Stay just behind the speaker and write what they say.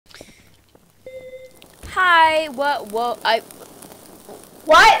Hi. What? Whoa.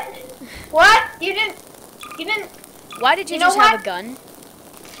 What? What? You didn't. Why did you know just what? have a gun?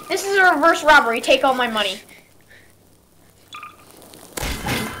 This is a reverse robbery. Take all my money.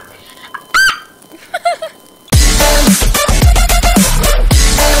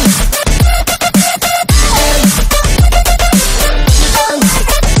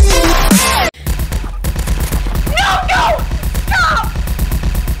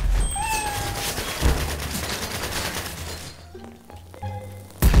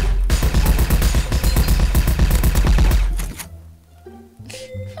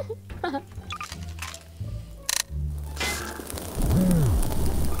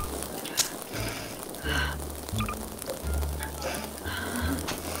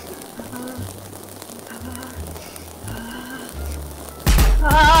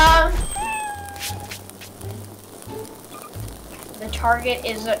 The target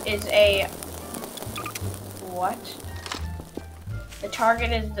is a what? The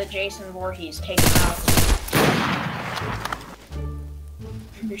target is the Jason Voorhees. Take him out.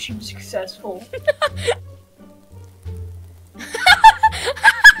 Mission successful. I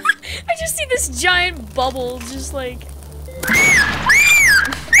just see this giant bubble, just like.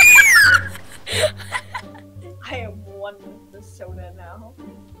 I am one with the soda now.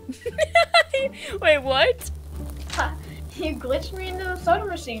 Wait, what? You glitched me into the soda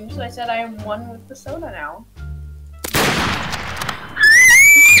machine, so I said I am one with the soda now.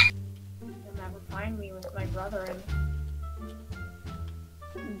 You'll never find me with my brethren.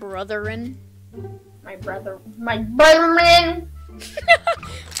 Brotherin? My brethren!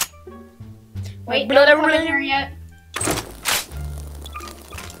 Wait, don't come in here yet.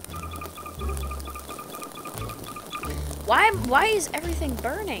 Why is everything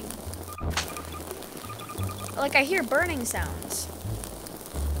burning? Like, I hear burning sounds.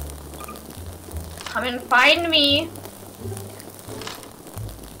 Come and find me.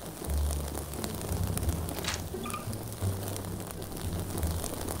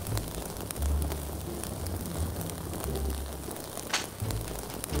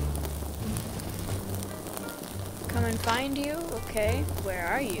 Come and find you? Okay, where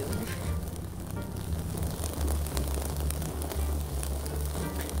are you?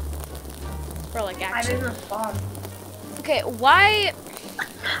 Bro, like, actually. I'm in the spawn. Okay, why?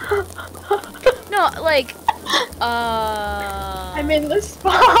 No, like, I'm in the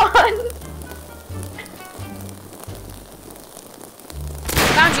spawn.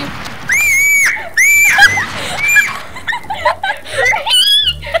 Found you.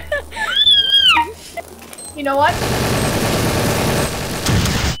 You know what?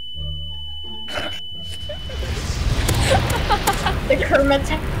 The Kermits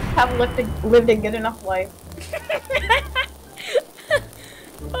have lived a good enough life.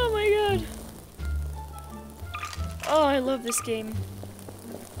 Oh my god. Oh, I love this game.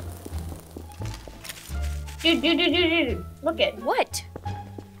 Dude. Look it. What?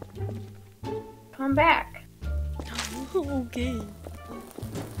 Come back. Okay.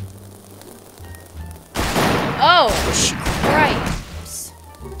 Oh, Christ.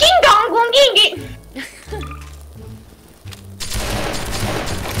 Ding dong, boom, ding ding.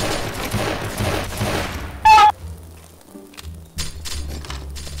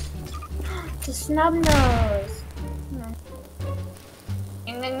 It's a snub nose.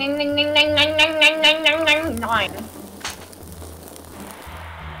 Ding ding ding ding ding ding ding ding ding ding ding ding 9.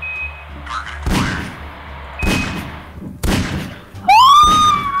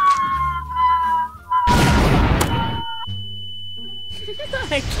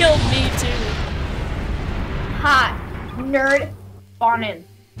 It killed me too. Hot nerd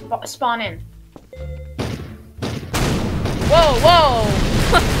spawn in. Whoa!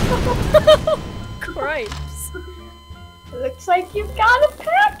 Christ. Looks like you've got a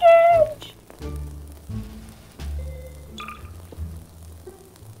package.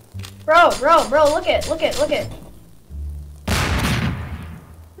 Bro, look it.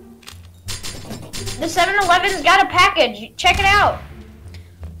 The 7-Eleven's got a package. Check it out.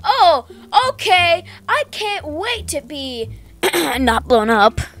 Oh, okay. I can't wait to be not blown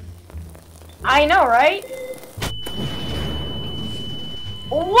up. I know, right?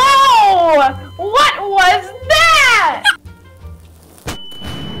 Whoa! What was that?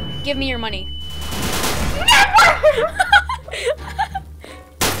 Give me your money. Never!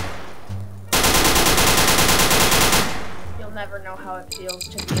 You'll never know how it feels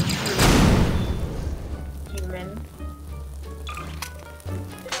to be a true human.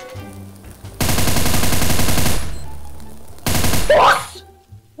 What?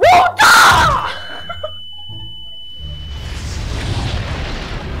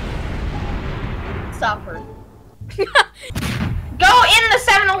 suffered. Go in the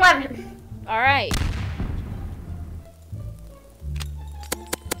 7-Eleven. All right.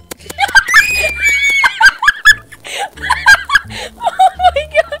 Oh my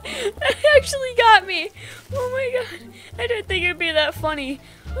god, that actually got me. Oh my god, I didn't think it'd be that funny.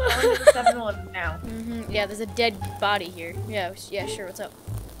 Go into the 7-Eleven now. Yeah, there's a dead body here. Yeah, sure. What's up?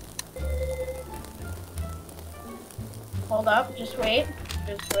 Hold up. Just wait.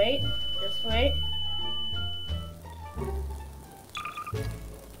 Just wait. Just wait.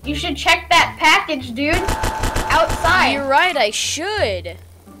 You should check that package, dude. Outside. You're right. I should.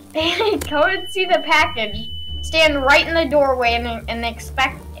 Go and see the package. Stand right in the doorway and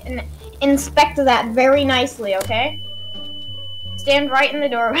inspect that very nicely, okay? Stand right in the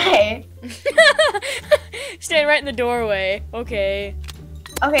doorway. Stand right in the doorway. Okay.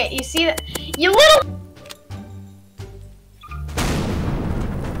 Okay, you see that? You little.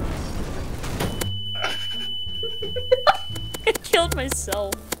 I killed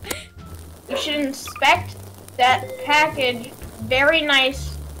myself. You should inspect that package very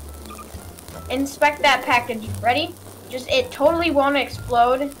nice. Inspect that package. Ready? It totally won't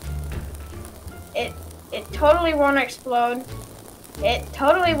explode. It totally won't explode. It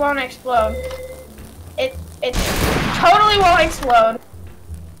totally won't explode. It totally won't explode.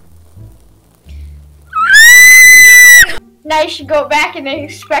 Now you should go back and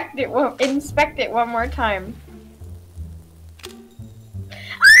inspect it one more time.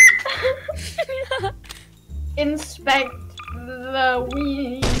 Inspect the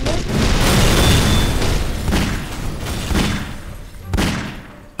wheel.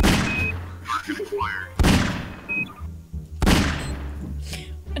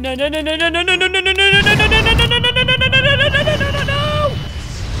 No!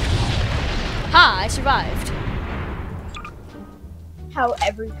 Ha! I survived. How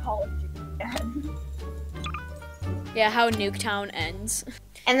every Call of Duty ends. Yeah, how Nuketown ends.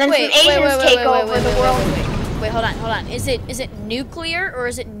 And then some Asians take over the world. Wait, hold on. Is it nuclear or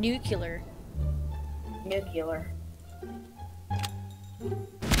is it nuclear? Nuclear.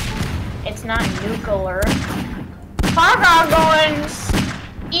 It's not nuclear. Paga going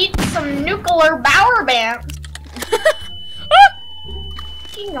eat some nuclear bower bands.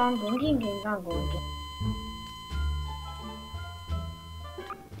 Ding dong ding ding dong dong.